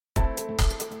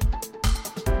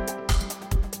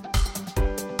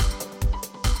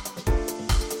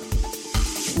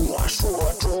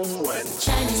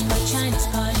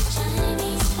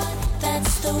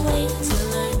the way to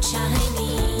learn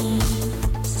Chinese.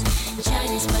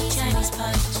 ChinesePod,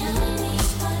 ChinesePod,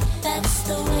 ChinesePod. That's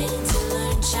the way to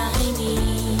learn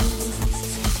Chinese.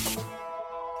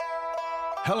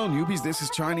 Hello, newbies. This is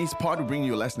ChinesePod. We bring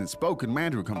you a lesson in spoken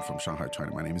Mandarin. Come from Shanghai,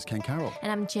 China. My name is Ken Carroll.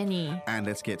 And I'm Jenny. And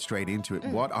let's get straight into it.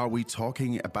 What are we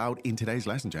talking about in today's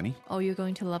lesson, Jenny? Oh, you're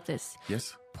going to love this.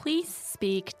 Yes? Please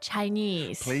speak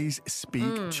Chinese. Please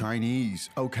speak Chinese.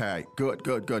 Okay,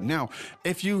 good. Now,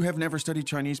 if you have never studied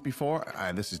Chinese before,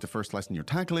 and this is the first lesson you're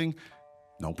tackling,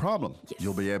 no problem. Yes.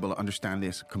 You'll be able to understand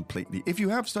this completely. If you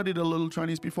have studied a little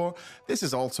Chinese before, this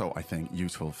is also, I think,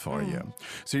 useful for you.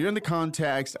 So you're in the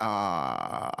context,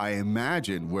 I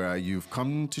imagine, where you've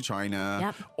come to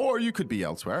China, or you could be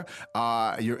elsewhere.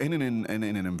 You're in an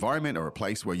environment or a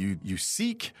place where you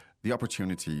seek the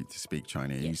opportunity to speak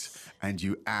Chinese, and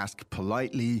you ask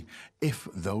politely if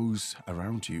those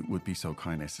around you would be so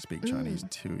kind as to speak Chinese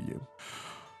to you.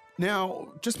 Now,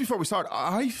 just before we start,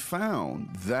 I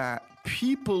found that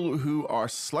people who are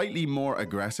slightly more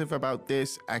aggressive about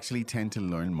this actually tend to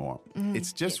learn more.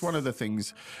 It's just one of the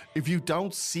things, if you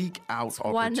don't seek out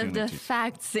opportunities. One of the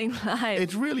facts in life.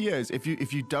 It really is.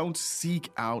 If you don't seek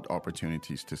out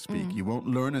opportunities to speak, you won't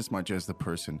learn as much as the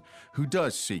person who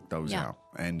does seek those out.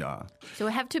 And so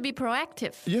we have to be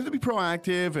proactive. you have to be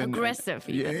proactive and Aggressive,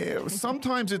 yeah,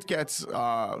 sometimes it gets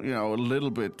a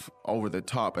little bit over the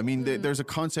top. I mean, there's a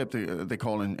concept they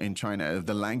call in China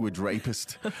the language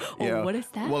rapist. What is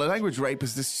that? Well, a language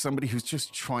rapist is somebody who's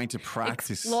just trying to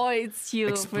practice. Exploits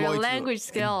you for your language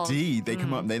skills. Indeed, they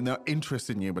come up, they're not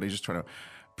interested in you, but they're just trying to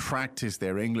practice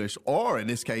their English, or in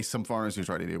this case, some foreigners who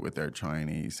try to do it with their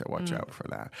Chinese, so watch out for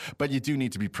that. But you do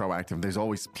need to be proactive. There's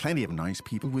always plenty of nice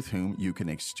people with whom you can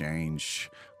exchange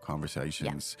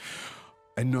conversations.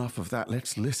 Enough of that.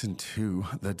 Let's listen to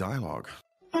the dialogue.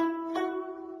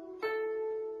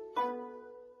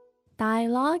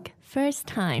 Dialogue first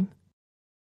time.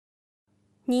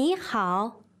 你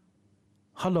好，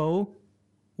 Hello,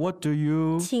 what do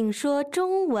you... 请说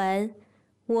中文。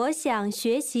我想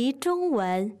学习中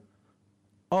文。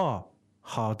哦，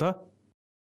好的。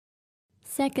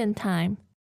 Second time.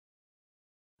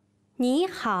 你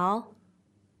好，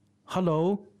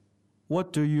 Hello,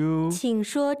 what do you... 请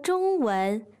说中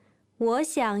文。我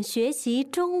想学习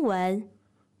中文。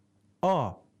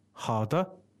哦，好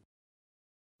的。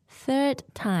 Third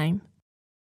time.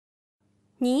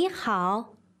 你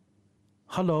好，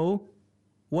 Hello,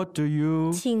 what do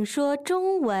you... 请说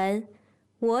中文。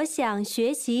我想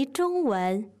学习中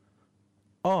文。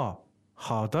哦，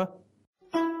好的。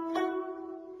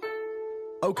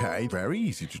 Okay, very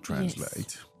easy to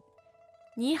translate.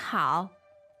 你好，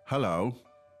 Hello,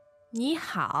 你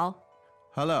好，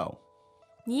 hello.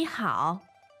 你好。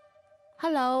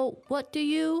Hello, what do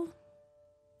you?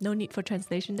 No need for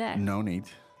translation there. No need.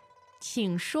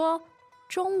 请说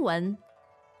中文。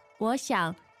我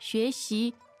想学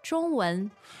习中文。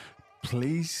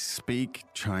 Please speak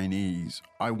Chinese.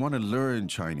 I want to learn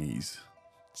Chinese.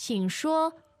 请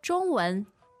说中文。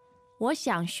我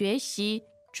想学习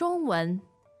中文。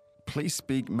 Please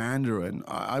speak Mandarin.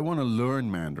 I want to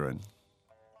learn Mandarin.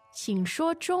 请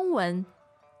说中文。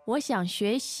我想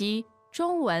学习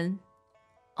中文。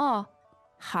哦，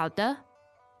好的。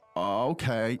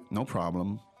 Okay, no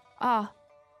problem. 哦，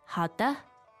好的。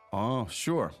 Oh,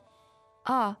 sure.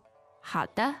 哦，好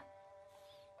的。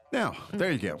 Now,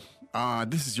 there you go.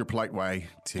 This is your polite way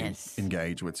to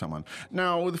engage with someone.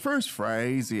 Now, the first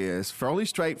phrase is fairly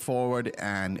straightforward,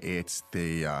 and it's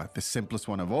the simplest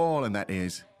one of all, and that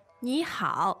is 你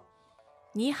好，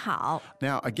你好。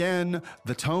 Now, again,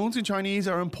 the tones in Chinese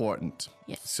are important.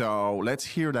 Yes. So let's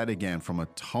hear that again from a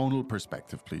tonal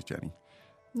perspective, please, Jenny.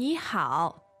 你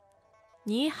好，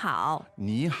你好。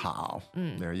 Ni hao.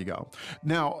 There you go.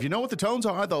 Now, you know what the tones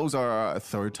are? Those are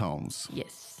third tones.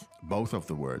 Yes. Both of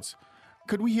the words.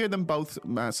 Could we hear them both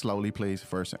slowly, please?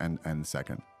 First and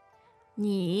second.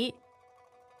 你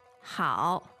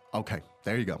好。 Okay,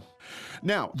 there you go.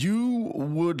 Now, you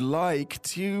would like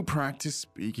to practice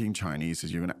speaking Chinese,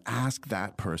 as you're going to ask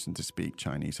that person to speak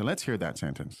Chinese. So let's hear that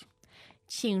sentence.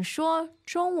 请说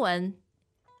中文。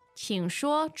请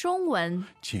说中文。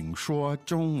请说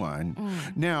中文.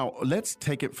 Now, let's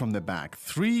take it from the back.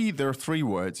 There are three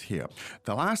words here.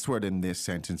 The last word in this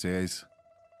sentence is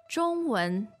中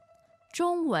文，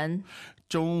中文。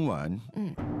中文.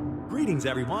 Greetings,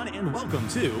 everyone, and welcome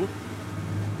to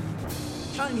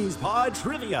ChinesePod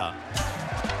Trivia.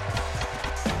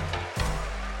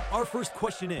 Our first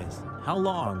question is, how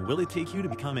long will it take you to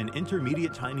become an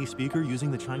intermediate Chinese speaker using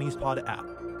the ChinesePod app?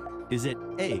 Is it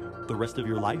A, the rest of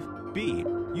your life? B,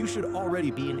 you should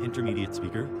already be an intermediate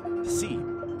speaker? C,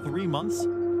 3 months?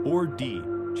 Or D,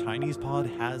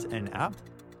 ChinesePod has an app?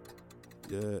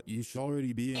 You should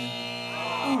already be in.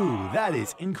 Ooh, that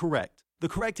is incorrect. The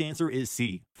correct answer is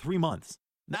C, 3 months.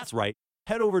 That's right.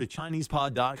 Head over to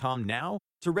ChinesePod.com now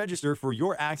to register for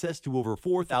your access to over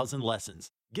 4,000 lessons.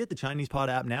 Get the ChinesePod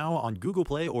app now on Google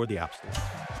Play or the App Store.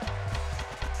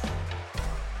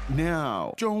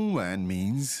 Now, 中文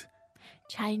means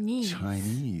Chinese.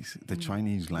 Chinese, the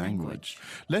Chinese language.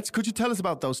 Could you tell us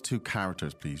about those two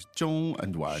characters, please? 中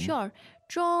and 文. Sure.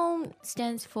 中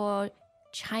stands for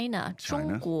China,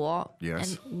 China. 中国.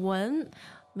 Yes. And 文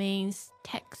means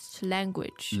text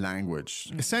language.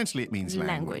 Language. Essentially, it means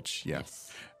language. Yeah.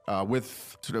 Yes.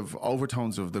 With sort of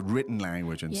overtones of the written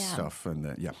language and Yeah. stuff.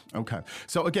 And yeah, okay.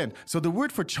 So again, the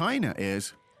word for China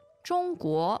is 中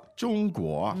国, 中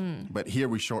国, but here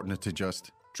we shorten it to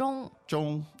just 中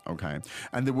zhong. Okay.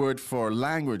 And the word for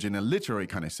language in a literary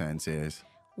kind of sense is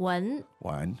文.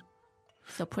 one.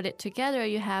 So put it together,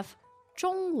 you have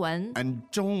中文. And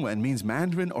中文 means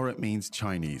Mandarin or it means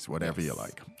Chinese, whatever you Yes.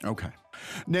 like. Okay.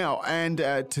 Now, and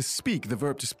to speak, the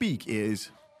verb to speak is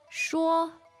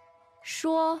说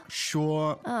说.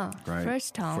 Right.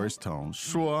 first tone. First tone.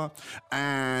 说.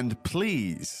 And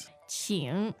please.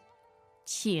 请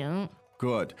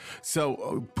Good.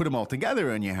 So put them all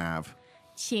together and you have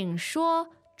请说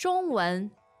中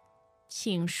文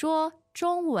请说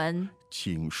中文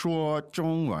请说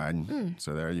中文.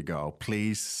 So there you go.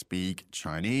 Please speak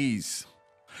Chinese.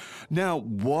 Now,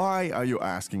 why are you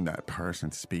asking that person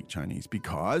to speak Chinese?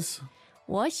 Because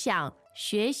我想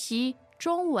学习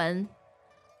中文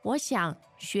我想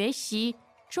学习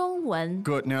中文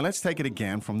good. Now let's take it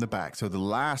again from the back. So the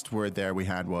last word there we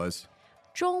had was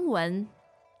中文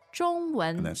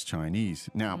and that's Chinese.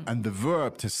 Now, and the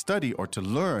verb to study or to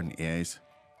learn is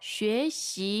学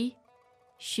习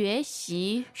学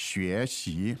习 学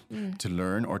习, to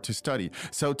learn or to study.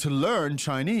 So to learn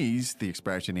Chinese, the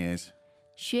expression is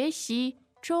学习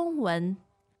中文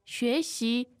学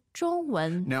习中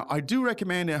文 Now, I do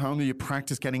recommend at home that you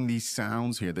practice getting these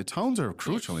sounds here. The tones are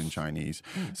crucial in Chinese.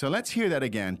 So let's hear that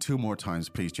again 2 more times,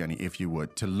 please, Jenny, if you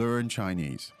would, to learn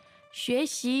Chinese. 学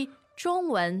习中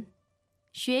文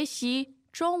学习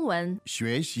中文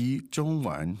学习中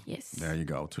文. Yes. There you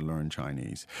go, to learn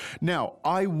Chinese. Now,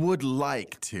 I would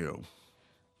like to.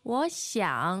 我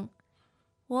想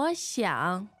我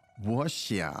想.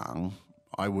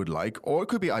 I would like, or it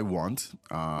could be I want,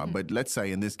 but let's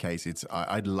say in this case it's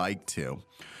I'd like to.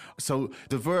 So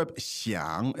the verb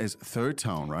想 is third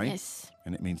tone, right? Yes.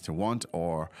 And it means to want,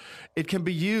 or it can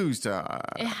be used.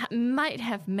 It might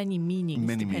have many meanings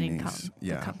Many depending meanings, on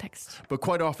yeah. the context. But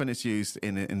quite often it's used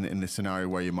in the scenario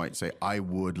where you might say, I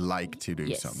would like to do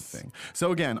Yes. something.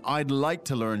 So again, I'd like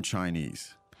to learn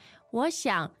Chinese. 我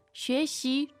想学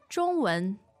习中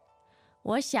文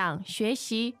我想学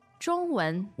习中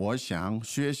文我想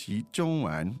学习中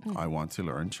文. I want to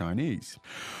learn Chinese.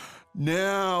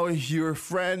 Now, your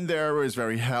friend there is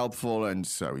very helpful, and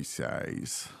so he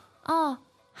says, 哦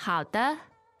好的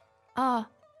哦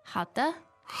好的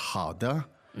好的.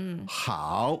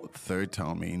 好, third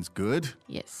tone means good.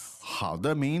 Yes. 好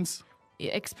的 means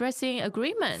You're expressing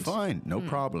agreement. fine, no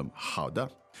problem. 好的.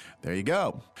 There you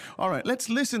go. All right, let's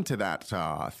listen to that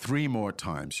 3 more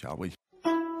times, shall we?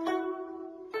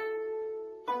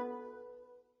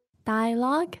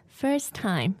 Dialogue first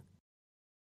time.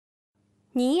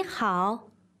 你好，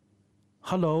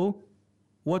 Hello,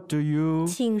 what do you?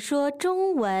 请说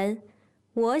中文。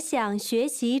我想学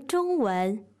习中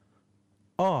文。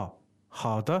哦，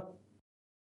好的。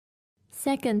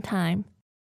 Second time.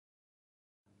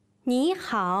 你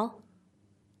好，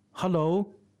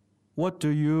 Hello, what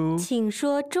do you? 请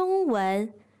说中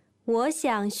文。我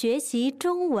想学习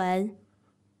中文。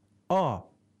哦，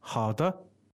好的。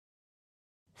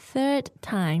 Third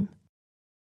time.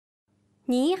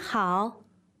 你好，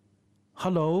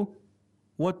 Hello,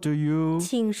 what do you?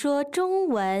 请说中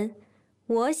文。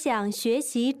我想学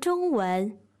习中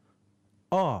文。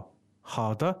哦，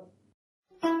好的。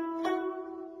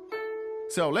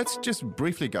 So let's just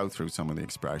briefly go through some of the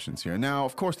expressions here. Now,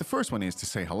 of course, the first one is to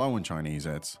say hello in Chinese.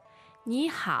 It's 你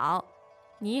好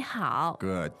你好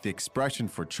good. The expression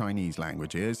for Chinese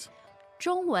language is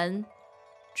中文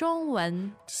中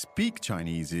文 to speak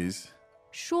Chinese is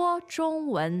说中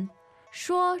文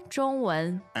说中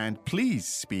文 and please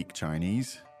speak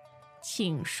Chinese.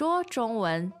 请说中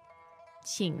文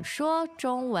请说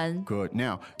中文 Good.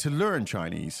 Now, to learn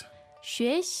Chinese,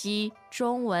 学习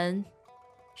中文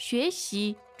学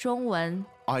习中文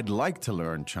I'd like to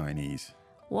learn Chinese.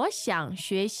 我想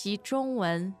学习中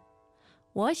文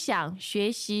我想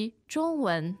学习中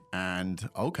文 And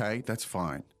okay, that's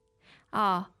fine.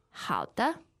 哦好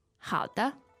的好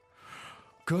的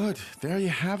Good. There you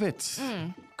have it.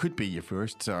 Could be your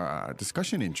first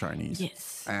discussion in Chinese.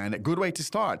 Yes. And a good way to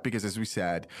start because, as we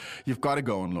said, you've got to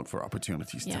go and look for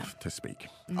opportunities to speak.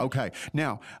 Okay.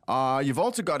 Now, you've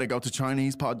also got to go to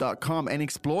ChinesePod.com and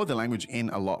explore the language in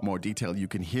a lot more detail. You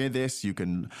can hear this. You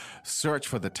can search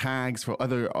for the tags for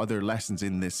other lessons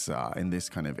in this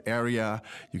kind of area.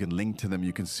 You can link to them.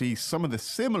 You can see some of the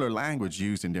similar language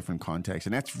used in different contexts.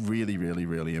 And that's really, really,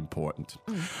 really important.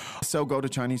 So go to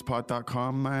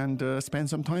ChinesePod.com and spend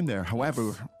some time there.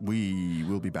 However, we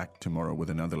will be back tomorrow with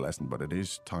another lesson, but it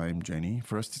is time, Jenny,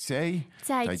 for us to say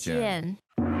再见.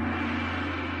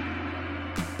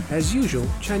 As usual,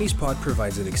 ChinesePod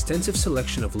provides an extensive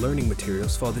selection of learning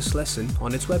materials for this lesson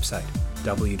on its website,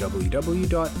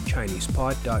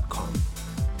 www.ChinesePod.com.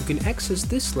 You can access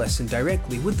this lesson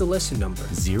directly with the lesson number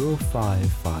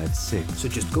 0556. So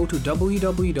just go to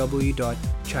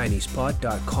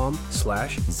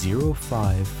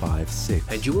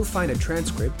www.ChinesePod.com/0556 and you will find a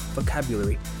transcript,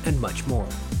 vocabulary, and much more.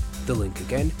 The link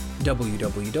again,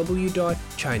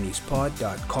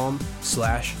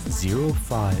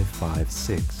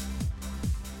 www.ChinesePod.com/0556.